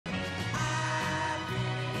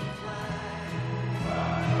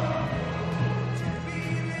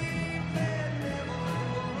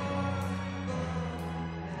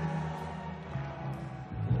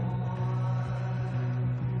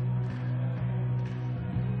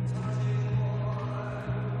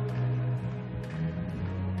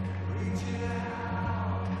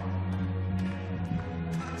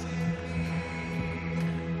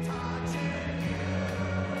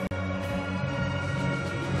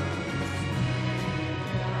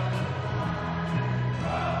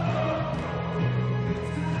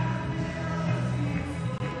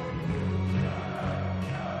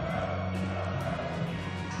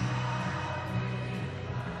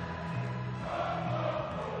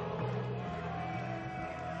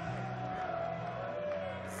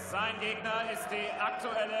Sein Gegner ist die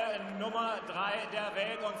aktuelle Nummer 3 der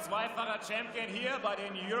Welt und zweifacher Champion hier bei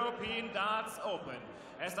den European Darts Open.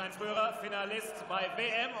 Er ist ein früherer Finalist bei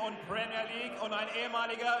WM und Premier League und ein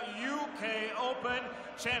ehemaliger UK Open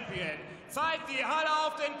Champion. Zeit, die Halle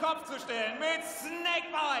auf den Kopf zu stellen mit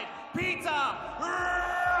Snakebite Peter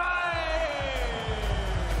Wright!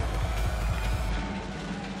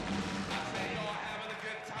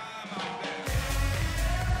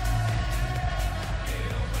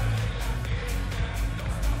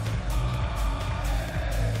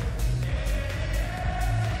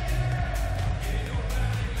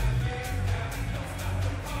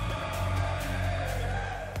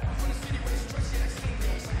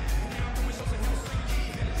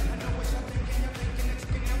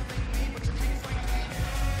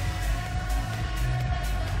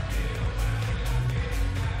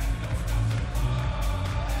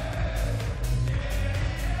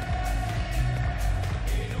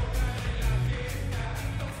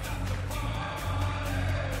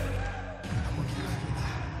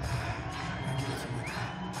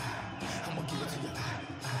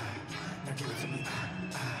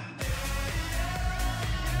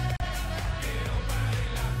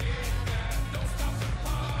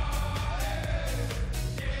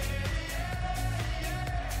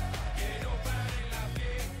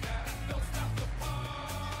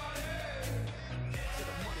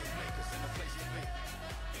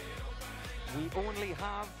 We only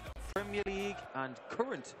have Premier League and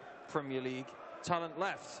current Premier League talent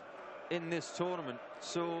left in this tournament.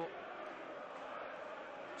 So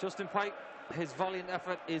Justin Pipe, his valiant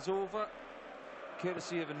effort is over,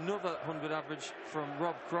 courtesy of another 100 average from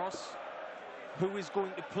Rob Cross. Who is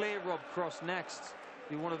going to play Rob Cross next?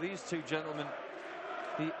 Be one of these two gentlemen,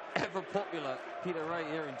 the ever popular Peter Wright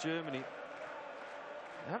here in Germany.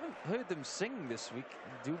 I haven't heard them sing this week,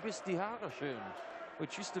 Du bist die Haare schön,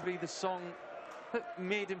 which used to be the song that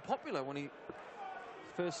made him popular when he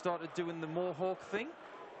first started doing the Mohawk thing.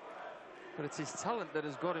 But it's his talent that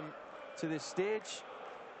has got him to this stage.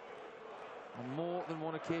 On more than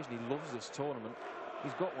one occasion, he loves this tournament.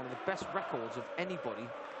 He's got one of the best records of anybody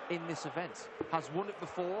in this event. Has won it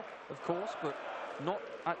before, of course, but not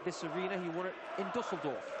at this arena. He won it in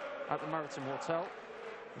Dusseldorf at the Maritime Hotel,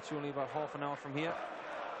 which is only about half an hour from here.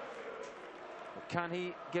 But can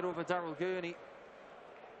he get over Daryl Gurney?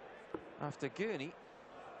 After Gurney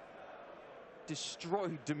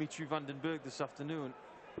destroyed Dimitri van den Berg this afternoon.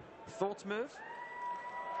 Thoughts, Merv?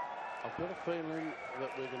 I've got a feeling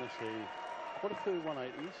that we're going to see quite a few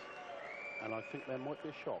 180s, and I think there might be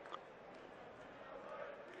a shock.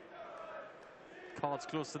 Cards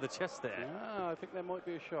close to the chest there. Yeah, I think there might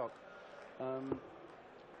be a shock.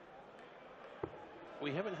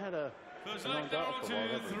 We haven't had a non-data for a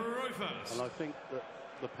while, have we? And I think that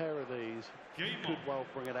the pair of these could well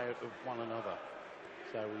bring it out of one another.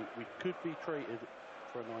 So we could be treated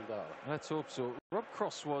for a 9-data. Let's hope so. Rob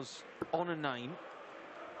Cross was on a 9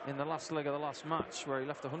 in the last leg of the last match, where he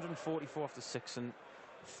left 144 after 6 and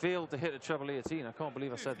failed to hit a treble 18. I can't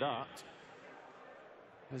believe I said that,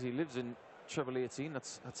 because he lives in treble 18.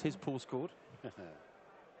 That's his postcode.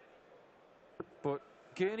 But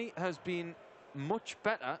Gurney has been much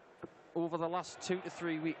better over the last 2 to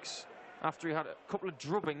 3 weeks after he had a couple of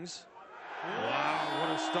drubbings. Wow, what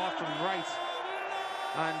a start from Wright.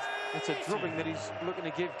 And it's a drubbing that he's looking to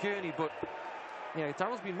give Gurney, but yeah,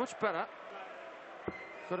 Daryl's been much better.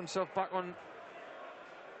 Got himself back on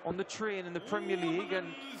the train in the Premier League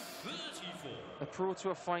and a Pro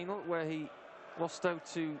Tour final where he lost out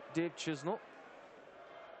to Dave Chisnell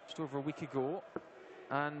just over a week ago.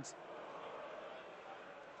 And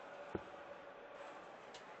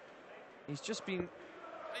he's just been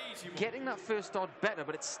getting that first start better,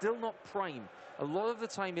 but it's still not prime. A lot of the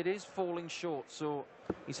time it is falling short, so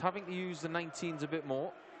he's having to use the 19s a bit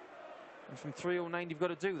more. And from 309, you've got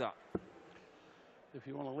to do that. If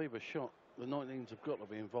you want to leave a shot, the 19s have got to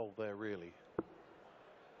be involved there, really.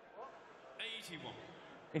 81.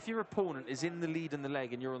 If your opponent is in the lead in the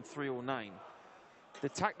leg and you're on 309, the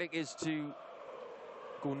tactic is to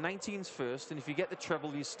go 19s first, and if you get the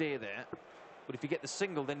treble, you stay there. But if you get the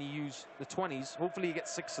single, then you use the 20s. Hopefully you get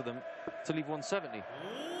 6 of them to leave 170. 125.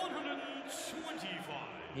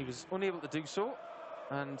 He was unable to do so,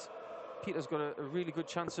 and Peter's got a really good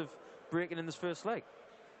chance of breaking in this first leg.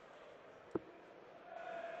 It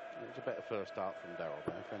was a better first start from Daryl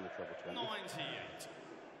there, from the treble 20.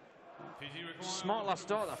 98. Smart last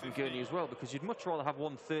start that from Gurney as well, because you'd much rather have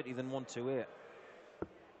 130 than 128.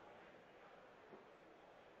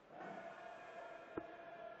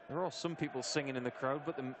 There are some people singing in the crowd,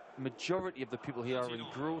 but the majority of the people here are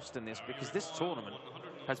engrossed in this, because this tournament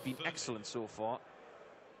has been excellent so far.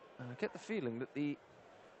 I get the feeling that the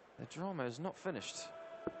drama is not finished.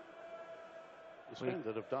 The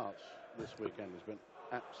standard of darts this weekend has been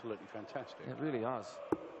absolutely fantastic. It really has.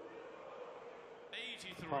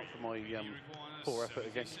 Apart from my poor effort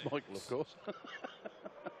against Michael, of course.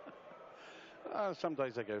 Some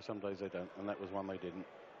days they go, some days they don't, and that was one they didn't.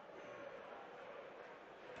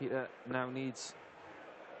 Peter now needs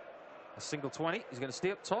a single 20. He's going to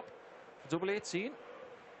stay up top. Double 18.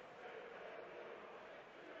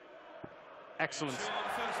 Excellent.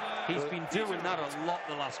 He's been doing that a lot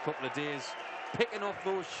the last couple of days, picking off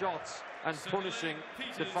those shots and punishing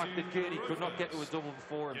the fact that Gurney could not get to a double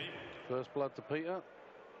before him. First blood to Peter.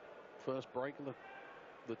 First break of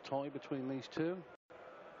the tie between these two.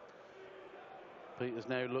 Peter's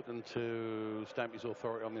now looking to stamp his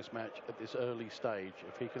authority on this match at this early stage.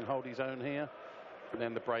 If he can hold his own here,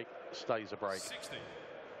 then the break stays a break. 60.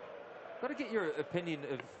 Got to get your opinion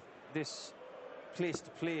of this place to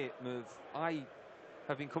play move. I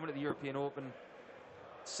have been coming to the European Open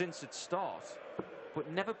since its start, but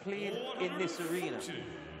never played in this arena.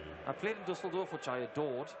 I played in Dusseldorf, which I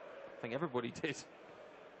adored. I think everybody did.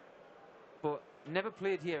 But never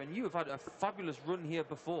played here, and you have had a fabulous run here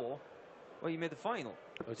before where you made the final.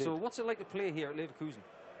 So what's it like to play here at Leverkusen?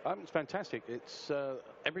 It's fantastic. It's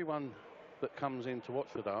everyone that comes in to watch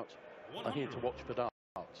for darts are here to watch for darts.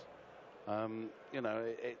 You know,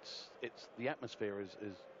 it's the atmosphere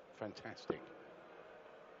is fantastic.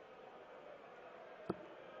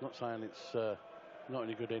 Not saying it's not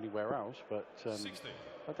any good anywhere else, but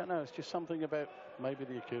I don't know. It's just something about maybe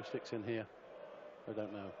the acoustics in here. I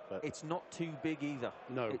don't know. But it's not too big either.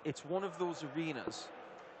 No. It's one of those arenas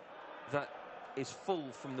that is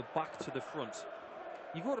full from the back to the front.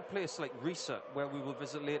 You go to a place like Riesa, where we will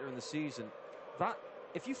visit later in the season. That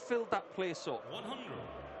if you filled that place up, 100.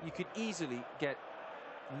 you could easily get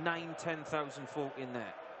 9,000–10,000 folk in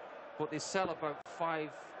there. But they sell about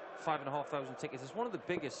 5,500 tickets. It's one of the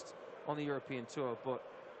biggest on the European Tour, but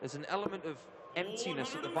there's an element of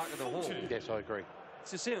emptiness at the back of the hall. Yes, I agree.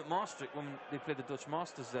 It's the same at Maastricht when they played the Dutch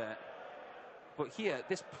Masters there. But here,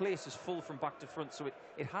 this place is full from back to front, so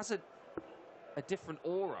it has a different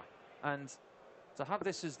aura. And to have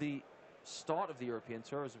this as the start of the European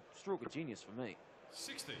Tour is a stroke of genius for me.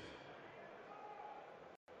 60.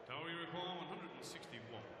 Towie require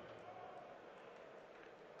 161.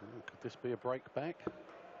 Could this be a break back?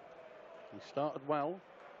 He started well,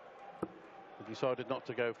 but decided not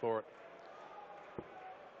to go for it.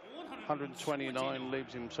 129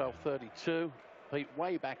 leaves himself 32. Pete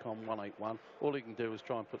way back on 181. All he can do is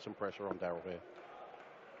try and put some pressure on Darryl here.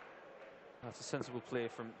 That's a sensible play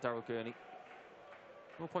from Darryl Gurney.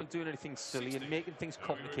 No point doing anything silly and making things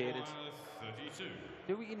complicated. 32.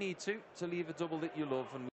 Do what you need to leave a double that you love,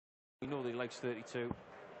 and we know that he likes 32.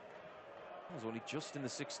 That was only just in the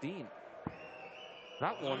 16.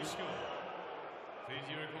 That one.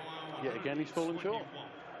 Yet again, he's fallen short.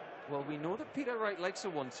 Well, we know that Peter Wright likes a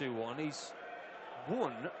 1-2-1. He's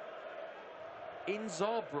won in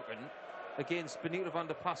Saarbrücken against Benito van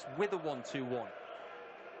der Pas with a 1-2-1.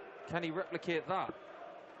 Can he replicate that?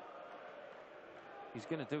 He's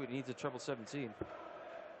going to do it. He needs a treble 17.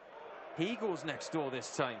 He goes next door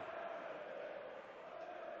this time.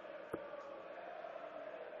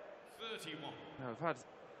 31. Now, we've had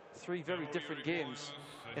three very different games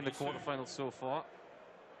in the quarterfinals so far.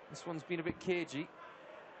 This one's been a bit cagey.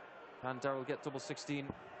 And Darryl get double 16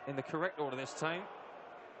 in the correct order this time.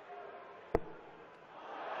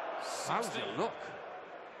 How's your look?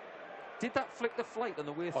 Did that flick the flight on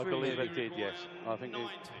the way through? I believe it did, yes. I think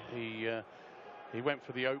he went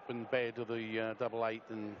for the open bed of the double 8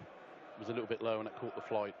 and was a little bit low, and it caught the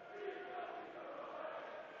flight.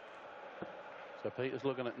 So Peter's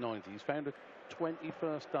looking at 90. He's found a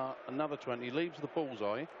 21st dart, another 20. He leaves the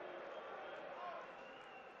bullseye.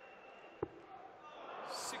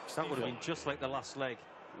 That would have been just like the last leg.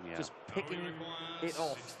 Yeah. Just picking it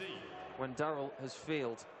off when Darryl has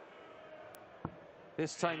failed.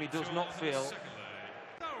 This time he does not fail.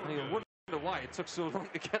 And you wonder why it took so long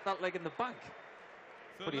to get that leg in the bank.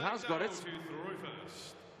 But he has got it.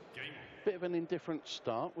 Bit of an indifferent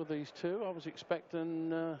start with these two. I was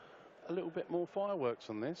expecting a little bit more fireworks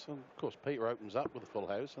on this. And of course, Peter opens up with a full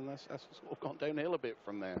house, and that's sort of gone downhill a bit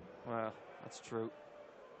from there. Well, that's true.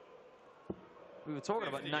 We were talking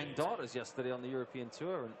about 9 darters yesterday on the European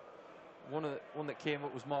Tour, and one that came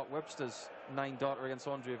up was Mark Webster's 9 darter against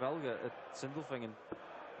Andre Velga at Sindelfingen,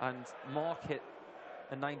 and Mark hit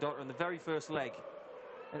a 9 darter in the very first leg,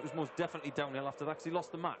 and it was most definitely downhill after that because he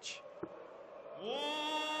lost the match. 100.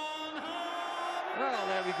 Well,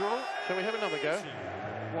 there we go. Shall we have another go?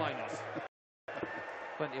 Why not?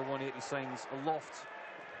 Plenty of 180 signs aloft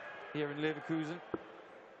here in Leverkusen.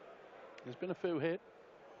 There's been a few hit.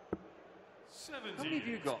 70. How many have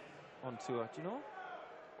you got on tour? Do you know?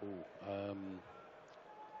 Oh,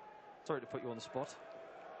 sorry to put you on the spot.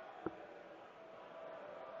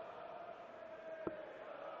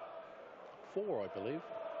 4, I believe.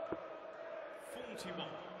 41.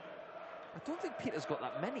 I don't think Peter's got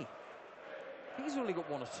that many. I think he's only got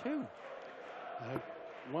 1 or 2. I have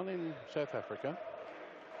one in South Africa.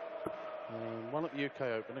 One at the UK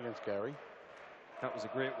Open against Gary. That was a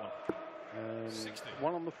great one. 60.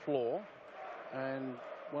 One on the floor. And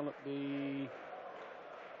one at the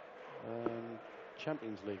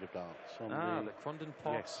Champions League of Darts. On the Crondon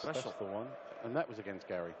Park yes, Special. That's the one. And that was against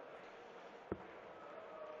Gary.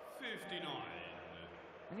 59.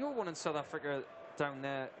 And your one in South Africa down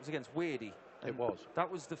there was against Wadey. It was. That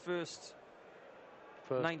was the first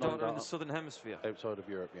 9-darter in the Southern Hemisphere. Outside of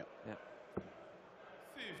Europe, yeah.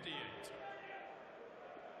 58.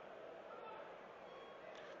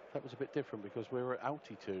 That was a bit different because we were at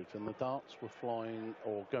altitude and the darts were flying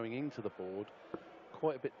or going into the board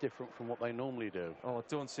quite a bit different from what they normally do. Oh,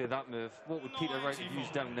 don't say that, Merv. What would Peter Wright have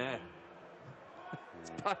used down there? It's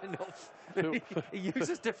bad enough. He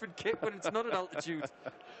uses different kit when it's not at altitude.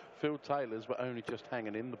 Phil Taylor's were only just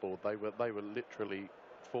hanging in the board. They were literally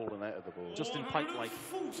falling out of the board. Just in pipe-like.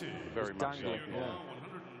 Very much so, dangling. yeah.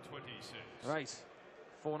 126. Right.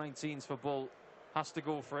 419s for Bull. Has to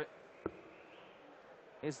go for it.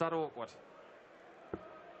 Is that awkward? I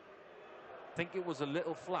think it was a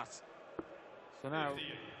little flat. So now,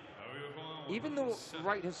 even though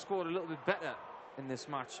Wright has scored a little bit better in this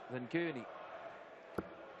match than Gurney,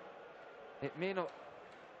 it may not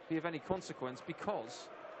be of any consequence because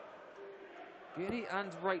Gurney and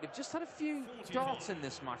Wright have just had a few darts in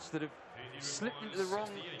this match that have slipped into the wrong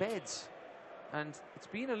beds. And it's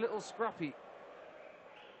been a little scrappy.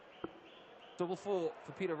 4-4 for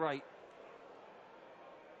Peter Wright.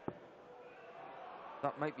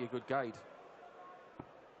 That might be a good guide.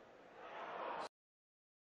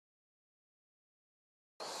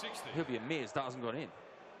 He'll be amazed that hasn't gone in.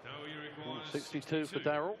 62 for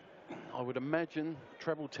Darrell. I would imagine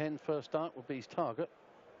treble 10 first start would be his target.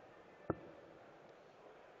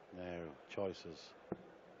 No choices.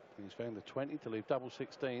 He's found the 20 to leave double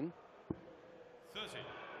 16. 30.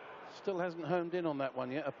 Still hasn't homed in on that one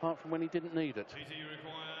yet, apart from when he didn't need it.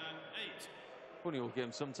 Funny old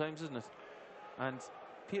game sometimes, isn't it? And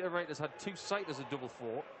Peter Wright has had 2 sighters at 4-4.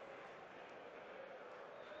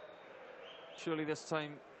 Surely this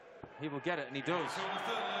time he will get it, and he does.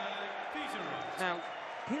 Now,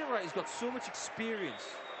 Peter Wright has got so much experience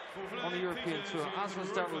on the European Tour, as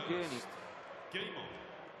has Darrell Gurney.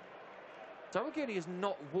 Darrell Gurney has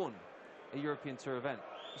not won a European Tour event.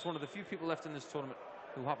 He's one of the few people left in this tournament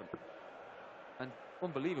who haven't. And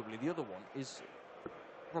unbelievably, the other one is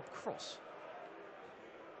Rob Cross.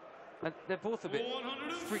 And they're both a bit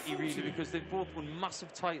freaky, really, because they've both won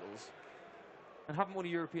massive titles and haven't won a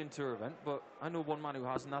European Tour event. But I know one man who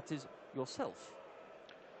has, and that is yourself.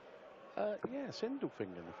 Yeah,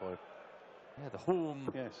 Sindelfingen, if I... Yeah, the home.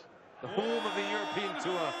 Yes. The home of the European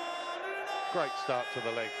Tour. Great start to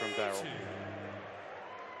the leg from Darrell.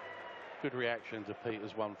 Good reaction to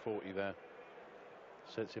Peter's 140 there.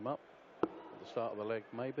 Sets him up. At the start of the leg,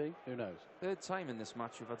 maybe. Who knows? 3rd time in this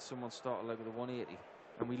match we've had someone start a leg with a 180.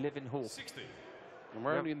 And we live in hope. 60. And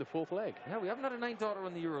we're only in the 4th leg. Yeah, we haven't had a 9-darter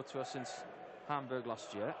on the Euro Tour since Hamburg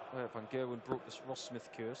last year, where Van Gerwen broke this Ross Smith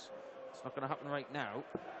curse. It's not going to happen right now.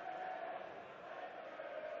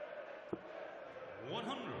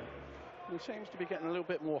 100. He seems to be getting a little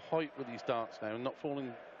bit more height with his darts now, and not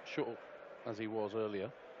falling short as he was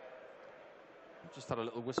earlier. Just had a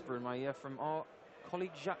little whisper in my ear from our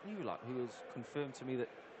colleague Jacques Newlat, who has confirmed to me that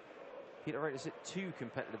Peter Wright has hit 2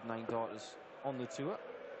 competitive 9-darters on the tour.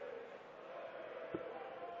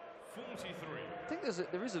 43. I think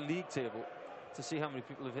there is a league table to see how many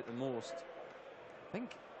people have hit the most. I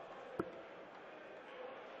think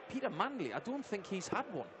Peter Manley, I don't think he's had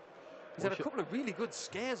one. He's had a couple of really good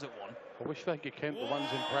scares at one. I wish they could count the ones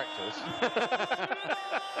in practice.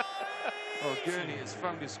 Oh, Gurney has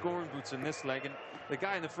found his scoring boots in this leg, and the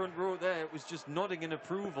guy in the front row there was just nodding in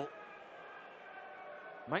approval.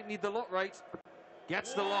 Might need the lot right.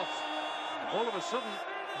 Gets the lot. All of a sudden,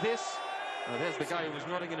 this... Oh, there's the guy who was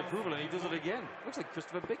nodding in approval, and he does it again. Looks like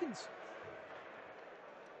Christopher Biggins.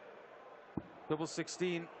 Double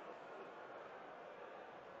 16.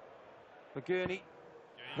 For Gurney.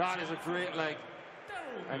 That is a great leg.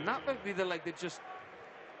 And that might be the leg that just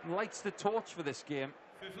lights the torch for this game.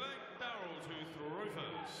 5th leg, Darrell to throw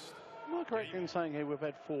first. Am I correct in saying here we've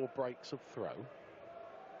had 4 breaks of throw?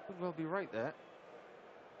 Could well be right there.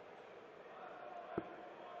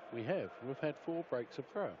 We have. We've had 4 breaks of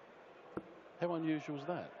throw. How unusual is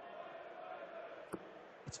that?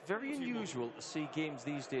 It's very unusual to see games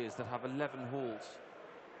these days that have 11 holes.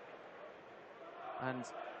 And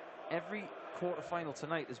every quarter-final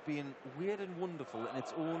tonight has been weird and wonderful in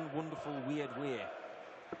its own wonderful, weird way.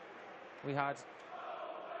 We had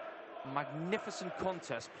a magnificent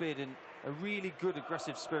contest played in a really good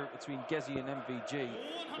aggressive spirit between Gezi and MVG.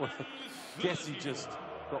 Well, Gezi just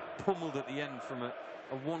got pummeled at the end from a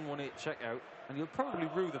 118 checkout, and you'll probably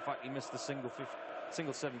rue the fact he missed the single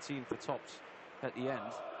 17 for tops at the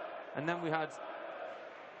end. And then we had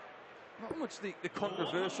not much the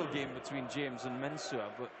controversial game between James and Mensur,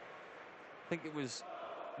 but I think it was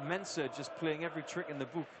Mensur just playing every trick in the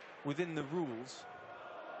book within the rules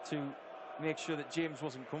to make sure that James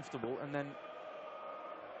wasn't comfortable, and then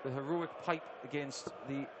the heroic pipe against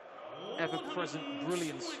the ever-present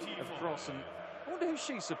brilliance of Cross. And I wonder who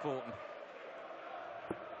she's supporting.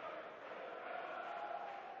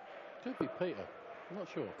 Could be Peter. I'm not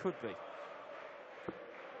sure. Could be.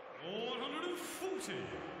 140.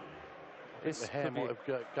 The hair might have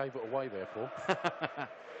gave it away there, Paul.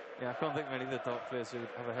 Yeah, I can't think of any of the dart players who would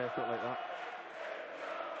have a haircut like that.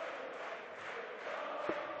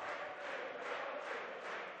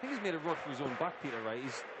 I think he's made a rod for his own back, Peter Wright.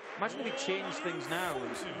 Imagine if he changed things now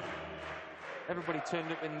and everybody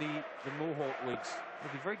turned up in the Mohawk wigs.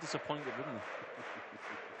 They'd be very disappointed, wouldn't they?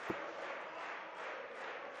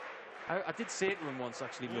 I did say to him once,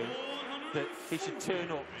 actually, Moon, that he should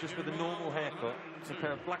turn up just with a normal haircut, a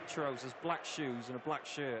pair of black trousers, black shoes and a black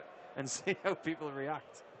shirt, and see how people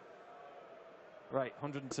react. Right,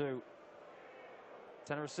 102.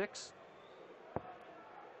 10 or 6.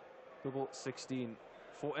 Double 16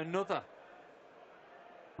 for another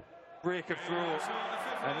break of throw,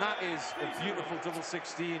 and that is a beautiful double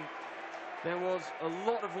 16. There was a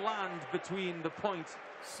lot of land between the point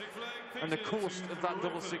and the coast of that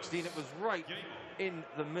double 16. It was right in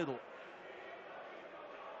the middle.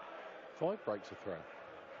 5 breaks of throw.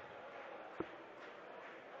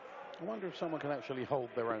 I wonder if someone can actually hold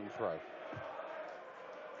their own throw.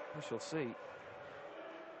 We shall see.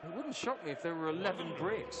 It wouldn't shock me if there were 11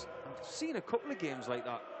 breaks. I've seen a couple of games like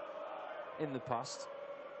that in the past,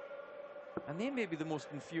 and they may be the most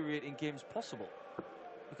infuriating games possible,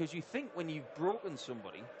 because you think when you've broken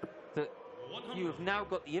somebody that you have now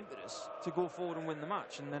got the impetus to go forward and win the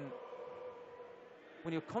match, and then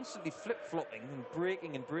when you're constantly flip-flopping and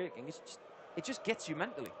breaking, it just gets you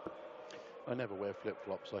mentally. I never wear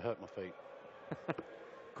flip-flops. I hurt my feet.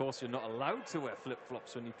 Of course, you're not allowed to wear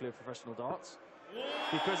flip-flops when you play professional darts,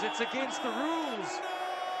 because it's against the rules.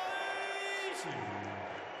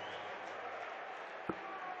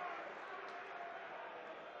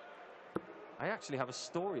 I actually have a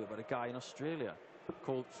story about a guy in Australia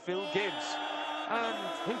called Phil Gibbs. And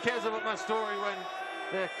who cares about my story when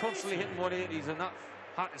they're constantly hitting 180s and that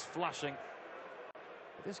hat is flashing?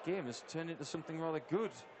 But this game has turned into something rather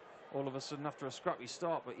good all of a sudden after a scrappy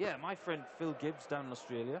start. But yeah, my friend Phil Gibbs down in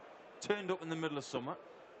Australia turned up in the middle of summer.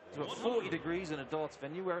 It was about 40 degrees in a darts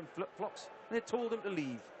venue wearing flip-flops, and they told him to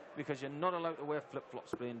leave because you're not allowed to wear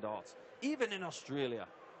flip-flops playing darts, even in Australia.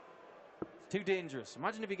 It's too dangerous.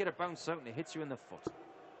 Imagine if you get a bounce out and it hits you in the foot.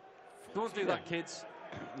 Don't do that, kids.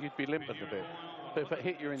 You'd be limping a bit. But if it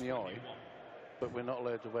hit you in the eye, but we're not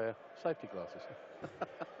allowed to wear safety glasses.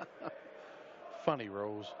 Funny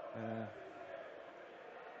rules.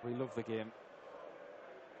 We love the game.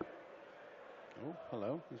 Oh,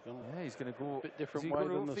 hello. He's gone. Yeah, he's going to go A bit different way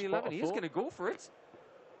than the spot 11. He's going to go for it.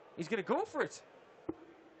 He's going to go for it.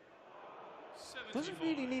 Doesn't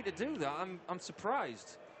really need to do that. I'm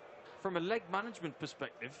surprised. From a leg management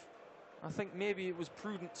perspective, I think maybe it was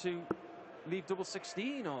prudent to leave double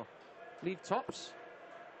 16 or leave tops.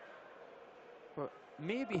 But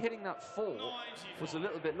maybe hitting that 4 was a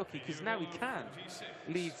little bit lucky, because now he can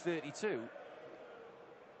leave 32.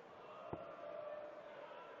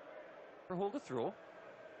 For a holder throw.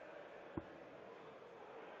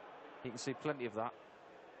 You can see plenty of that.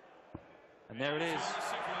 And there it is.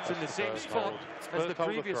 It's in the same spot as the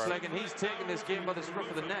previous leg, and he's taken this game by the scruff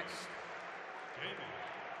of the neck.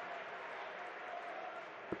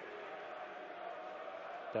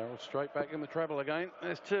 Darryl straight back in the treble again.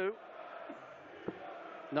 There's 2.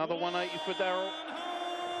 Another 180 for Darryl.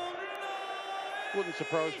 Wouldn't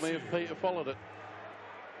surprise me if Peter followed it.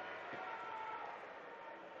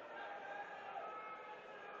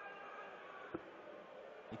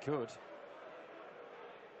 He could.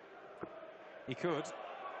 He could.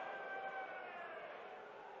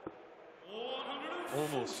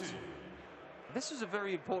 Almost. This was a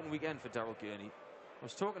very important weekend for Daryl Gurney. I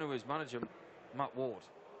was talking to his manager, Matt Ward,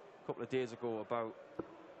 a couple of days ago about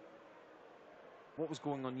what was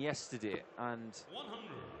going on yesterday, and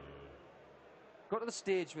got to the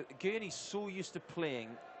stage where Gurney's so used to playing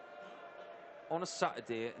on a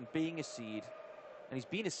Saturday and being a seed, and he's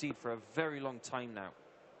been a seed for a very long time now.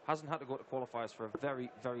 Hasn't had to go to qualifiers for a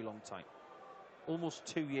very, very long time. Almost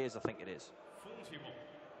 2 years, I think it is. 41.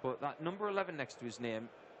 But that number 11 next to his name,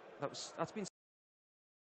 that's been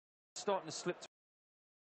starting to slip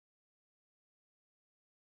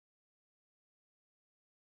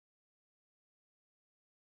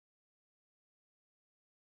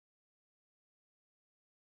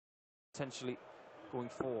potentially going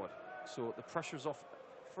forward. So the pressure's off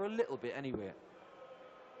for a little bit anyway.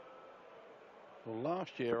 Well,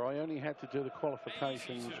 last year I only had to do the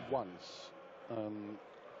qualifications once,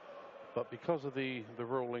 but because of the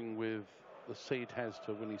ruling with the seed has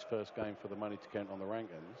to win his first game for the money to count on the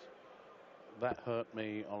rankings, that hurt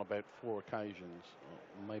me on about 4 occasions,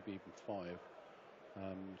 maybe even 5.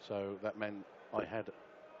 So that meant I had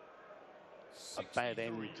a bad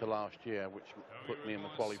end to last year, which put me in the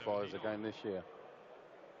qualifiers again this year.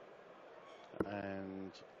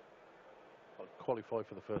 And I qualified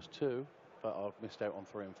for the first 2, but I've missed out on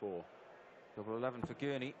 3 and 4. Double 11 for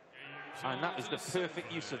Gurney, and that is the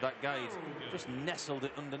perfect use of that guide. Just nestled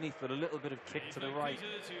it underneath with a little bit of kick to the right.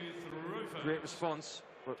 Great response,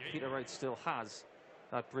 but Peter Wright still has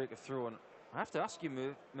that break of throw. And I have to ask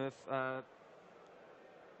you, Murph,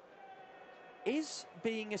 is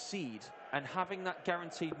being a seed and having that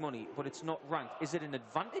guaranteed money, but it's not ranked, is it an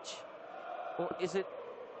advantage or is it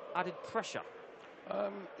added pressure?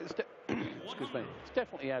 Excuse me. It's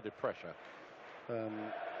definitely added pressure.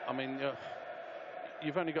 I mean,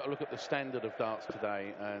 you've only got to look at the standard of darts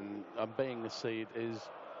today, and being a seed is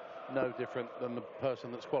no different than the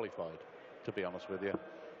person that's qualified, to be honest with you.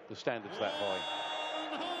 The standard's that high.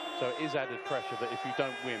 So it is added pressure that if you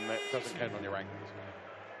don't win, that doesn't count on your rankings.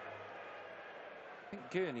 I think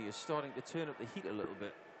Gurney is starting to turn up the heat a little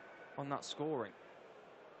bit on that scoring.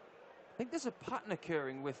 I think there's a pattern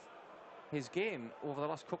occurring with his game over the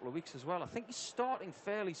last couple of weeks as well. I think he's starting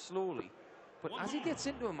fairly slowly, but as he gets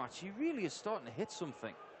into a match, he really is starting to hit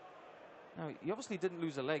something. Now, he obviously didn't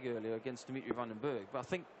lose a leg earlier against Dimitri van den Berg, but I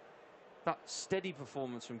think that steady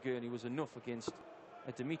performance from Gurney was enough against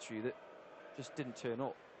a Dimitri that just didn't turn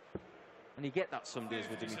up. And you get that some days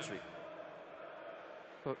with Dimitri.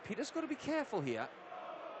 But Peter's got to be careful here,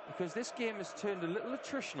 because this game has turned a little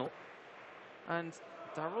attritional, and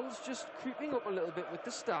Darrell's just creeping up a little bit with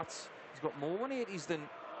the stats. He's got more 180s than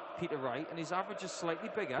Peter Wright, and his average is slightly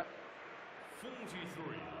bigger.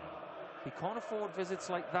 43. He can't afford visits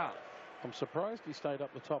like that. I'm surprised he stayed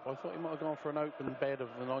up the top. I thought he might have gone for an open bed of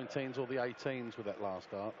the 19s or the 18s with that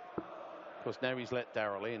last dart. Of course, now he's let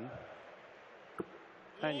Darrell in.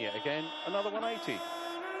 And yet again, another 180.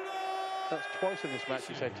 That's twice in this match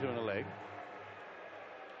he's had 2 and a leg.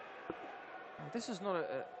 This is not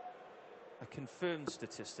a confirmed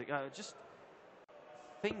statistic. I just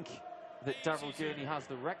think that Darrell Gurney has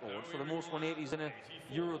the record for the most 180s in a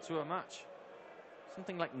Euro Tour match.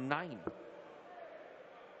 Something like 9.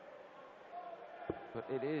 But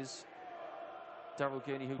it is Darrell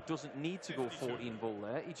Gurney who doesn't need to go 14 bull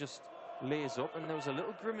there. He just lays up, and there was a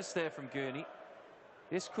little grimace there from Gurney.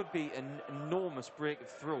 This could be an enormous break of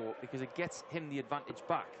throw because it gets him the advantage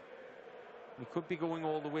back. He could be going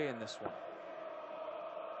all the way in this one.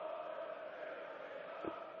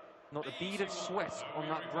 Not a bead of sweat on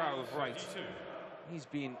that brow of Wright. He's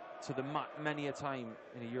been to the mat many a time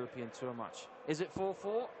in a European Tour match. Is it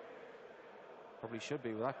 4-4? Probably should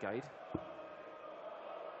be with that guide.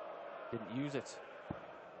 Didn't use it.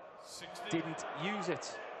 60. Didn't use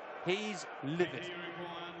it. He's livid.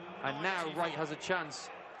 And now Wright has a chance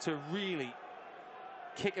to really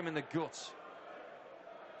kick him in the guts.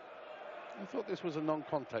 I thought this was a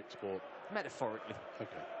non-contact sport. Metaphorically.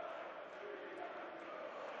 Okay.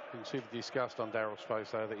 You can see the disgust on Darrell's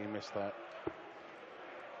face there that he missed that.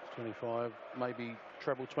 25, maybe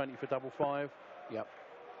treble 20 for double 5. Yep.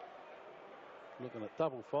 Looking at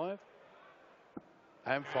double 5.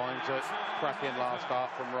 And finds it. Cracking last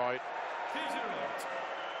start from Wright.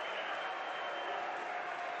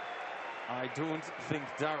 I don't think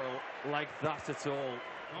Darrell liked that at all.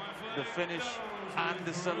 The finish and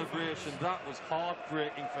the celebration, that was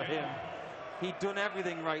heartbreaking for him. He'd done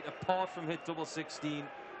everything right apart from hit double 16.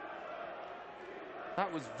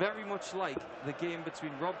 That was very much like the game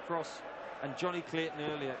between Rob Cross and Johnny Clayton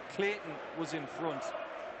earlier. Clayton was in front.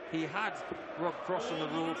 He had Rob Cross on the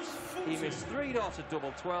ropes. He missed 3 darts at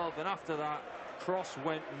double 12, and after that, Cross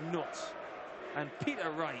went nuts. And Peter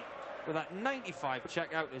Wright, with that 95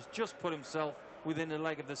 checkout, has just put himself within a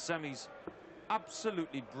leg of the semis.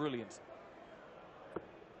 Absolutely brilliant.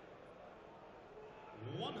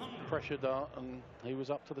 pressure dart, and he was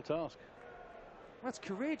up to the task. That's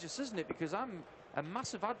courageous, isn't it? Because I'm a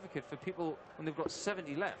massive advocate for people when they've got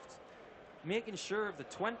 70 left, making sure of the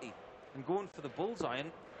 20 and going for the bullseye.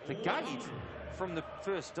 And the guide from the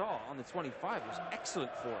first dart on the 25 was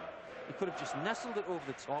excellent for him. He could have just nestled it over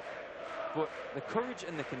the top, but the courage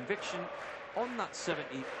and the conviction on that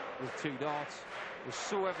 70 with 2 darts was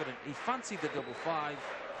so evident. He fancied the double 5,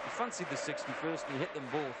 he fancied the 61st, and he hit them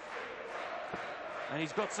both. And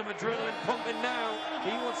he's got some adrenaline pumping now.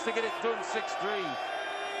 He wants to get it done. 6-3.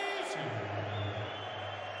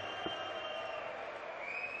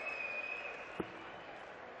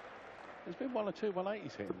 There's been 1 or 2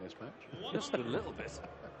 180s hit in this match. Just a little bit.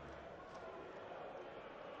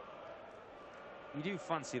 You do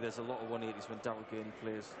fancy there's a lot of 180s when Daryl Gurney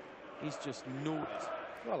plays. He's just noted.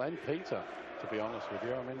 Well, and Peter, to be honest with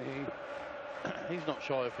you. I mean, he's not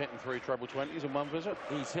shy of hitting 3 treble 20s in one visit.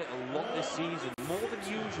 He's hit a lot this season, more than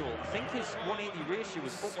usual. I think his 180 ratio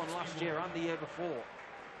was up on last year and the year before.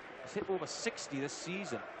 He's hit over 60 this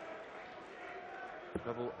season.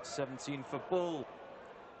 Level 17 for Bull.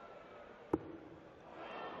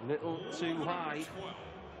 Little too high.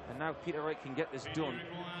 And now Peter Wright can get this done.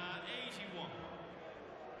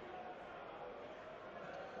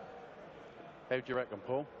 How do you reckon,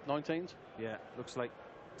 Paul? 19s? Yeah, looks like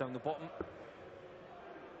down the bottom.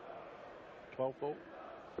 12 ball.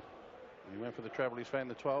 He went for the treble, he's found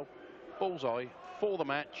the 12. Bullseye for the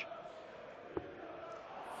match.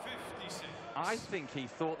 56. I think he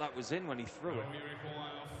thought that was in when he threw it.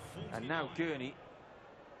 And now Gurney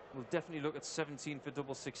will definitely look at 17 for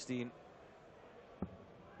double 16.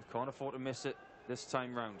 He can't afford to miss it this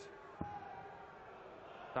time round.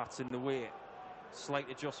 That's in the way. Slight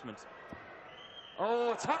adjustment.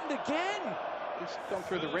 Oh, it's happened again! He's gone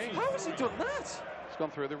through the ring. How has he done that? He's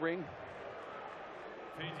gone through the ring.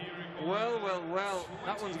 Well, well, well.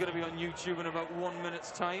 That one's going to be on YouTube in about 1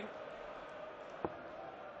 minute's time.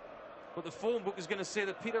 But the phone book is going to say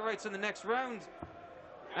that Peter Wright's in the next round.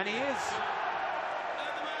 And he is.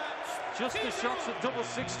 Just the shots at double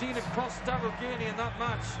 16 have cost Daryl Gurney in that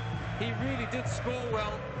match. He really did score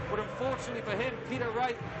well, but unfortunately for him, Peter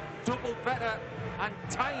Wright doubled better and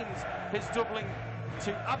timed his doubling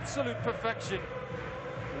to absolute perfection.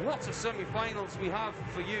 What a semi-finals we have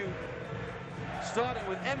for you. Starting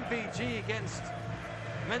with MBG against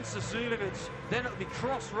Mensa Sulevic, then it'll be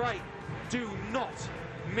Cross Wright. Do not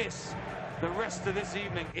miss the rest of this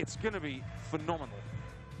evening. It's going to be phenomenal.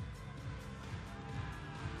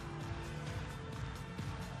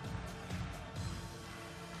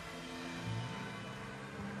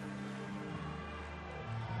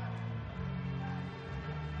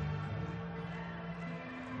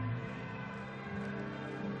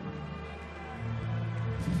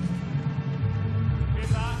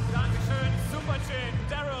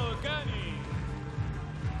 Daryl Gurney.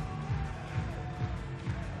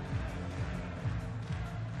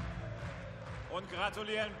 Und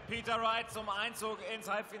gratulieren Peter Wright zum Einzug ins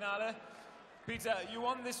Halbfinale. Peter, you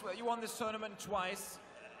won this tournament twice.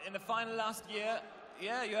 In the final last year,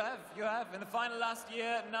 yeah, you have. In the final last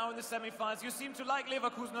year, now in the semi-finals. You seem to like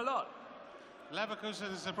Leverkusen a lot.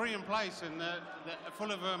 Leverkusen is a brilliant place and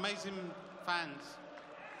full of amazing fans.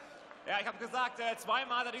 Ja, ich habe gesagt,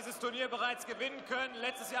 zweimal hat er dieses Turnier bereits gewinnen können.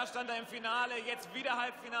 Letztes Jahr stand er im Finale, jetzt wieder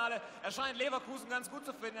Halbfinale. Er scheint Leverkusen ganz gut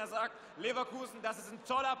zu finden. Er sagt, Leverkusen, das ist ein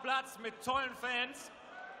toller Platz mit tollen Fans.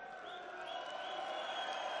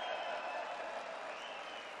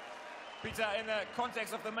 Peter, in the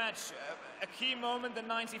context of the match, a key moment, the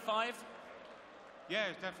 95. Yeah,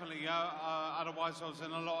 definitely. Otherwise, I was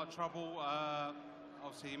in a lot of trouble.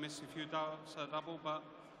 Obviously, he missed a few darts, double, but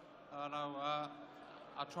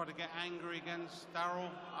I try to get angry against Daryl.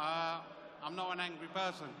 I'm not an angry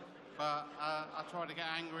person, but I try to get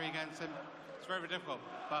angry against him. It's very difficult,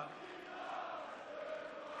 but...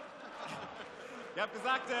 Ihr habt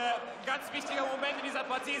gesagt, ganz wichtiger Moment in dieser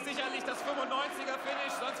Partie ist sicherlich das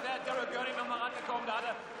 95er-Finish, sonst wäre Daryl Gurney nochmal rangekommen, da hat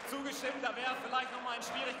er zugestimmt, da wäre er vielleicht nochmal in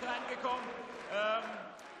Schwierigkeiten gekommen.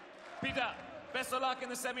 Peter, best of luck in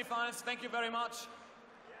the semi-finals, thank you very much.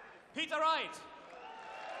 Peter Wright.